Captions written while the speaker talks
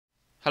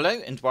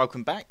Hello and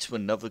welcome back to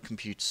another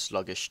Computer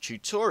Sluggish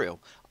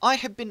tutorial. I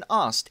have been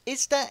asked,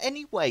 is there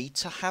any way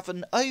to have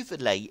an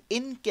overlay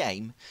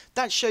in-game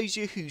that shows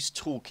you who's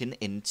talking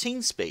in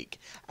TeamSpeak,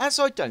 as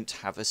I don't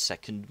have a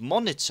second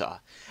monitor?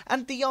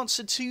 And the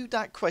answer to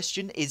that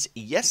question is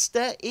yes,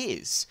 there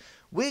is.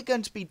 We're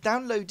going to be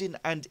downloading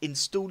and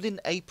installing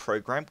a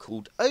program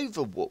called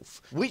Overwolf,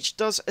 which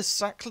does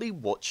exactly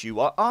what you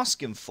are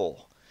asking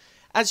for.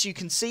 As you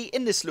can see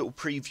in this little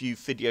preview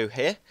video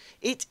here,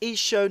 it is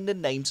showing the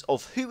names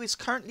of who is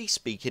currently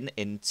speaking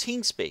in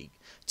TeamSpeak.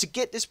 To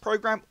get this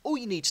program, all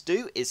you need to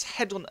do is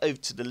head on over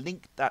to the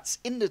link that's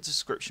in the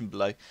description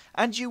below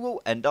and you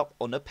will end up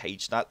on a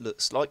page that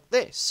looks like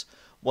this.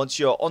 Once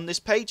you're on this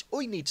page,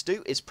 all you need to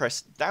do is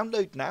press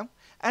download now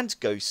and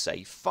go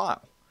save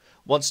file.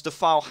 Once the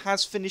file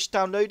has finished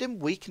downloading,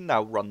 we can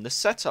now run the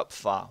setup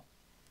file.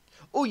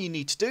 All you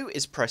need to do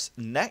is press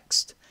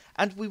next,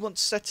 and we want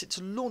to set it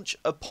to launch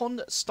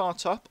upon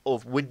startup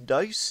of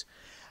Windows,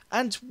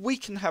 and we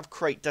can have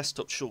create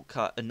desktop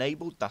shortcut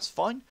enabled, that's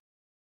fine.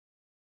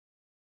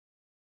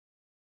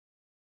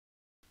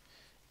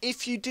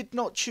 If you did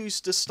not choose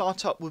the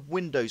startup with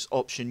Windows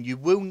option, you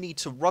will need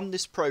to run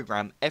this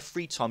program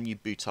every time you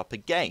boot up a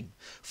game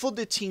for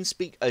the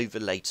TeamSpeak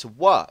overlay to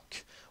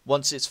work.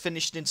 Once it's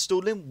finished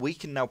installing, we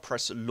can now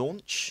press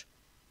launch.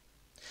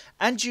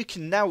 And you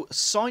can now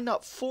sign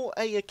up for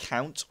an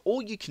account,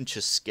 or you can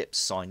just skip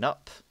sign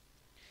up.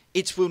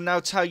 It will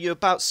now tell you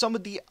about some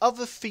of the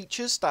other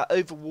features that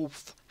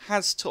Overwolf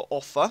has to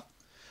offer.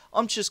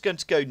 I'm just going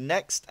to go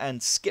next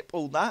and skip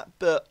all that,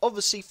 but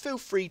obviously feel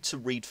free to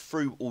read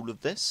through all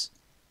of this.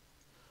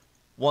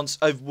 Once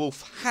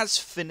Overwolf has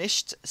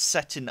finished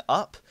setting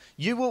up,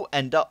 you will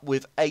end up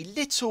with a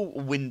little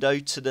window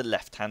to the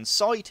left hand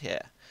side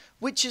here,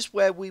 which is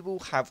where we will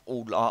have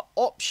all our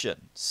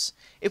options.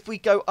 If we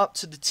go up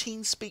to the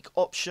TeamSpeak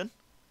option,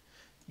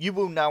 you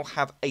will now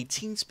have a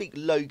TeamSpeak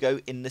logo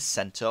in the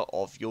center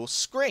of your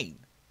screen.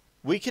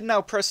 We can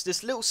now press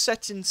this little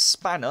settings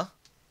spanner,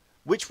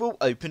 which will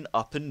open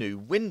up a new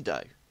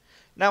window.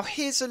 Now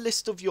here's a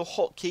list of your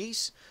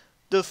hotkeys.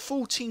 The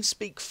full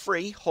TeamSpeak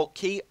free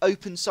hotkey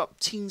opens up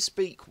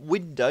TeamSpeak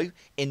window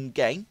in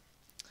game.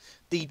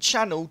 The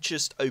channel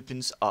just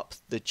opens up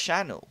the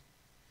channel.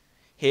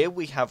 Here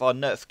we have our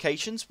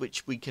notifications,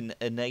 which we can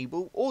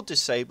enable or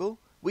disable.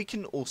 We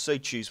can also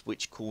choose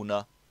which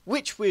corner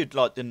which we would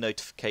like the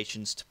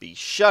notifications to be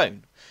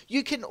shown.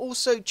 You can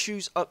also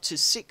choose up to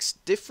 6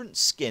 different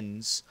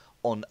skins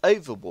on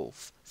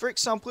Overwolf. For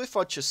example, if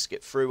I just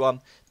skip through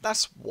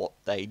that's what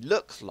they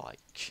look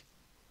like.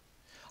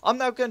 I'm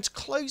now going to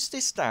close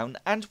this down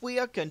and we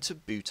are going to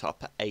boot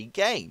up a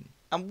game.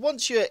 And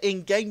once you're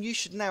in game, you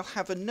should now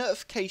have a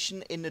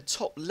notification in the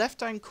top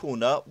left hand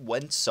corner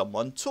when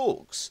someone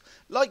talks,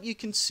 like you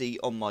can see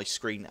on my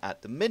screen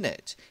at the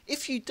minute.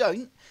 If you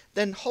don't,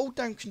 then hold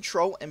down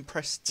Control and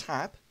press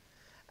Tab,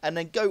 and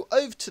then go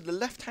over to the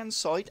left hand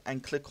side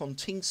and click on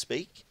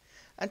TeamSpeak,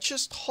 and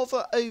just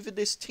hover over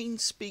this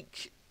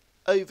TeamSpeak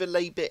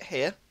overlay bit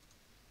here,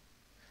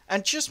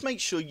 and just make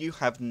sure you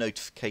have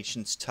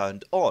notifications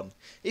turned on.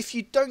 If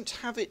you don't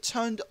have it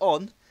turned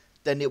on,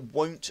 then it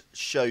won't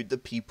show the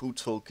people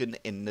talking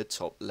in the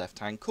top left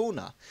hand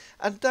corner.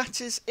 And that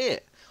is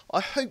it. I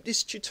hope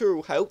this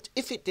tutorial helped.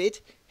 If it did,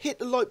 hit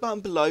the like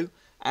button below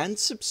and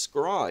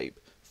subscribe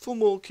for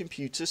more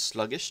computer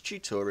sluggish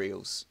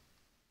tutorials.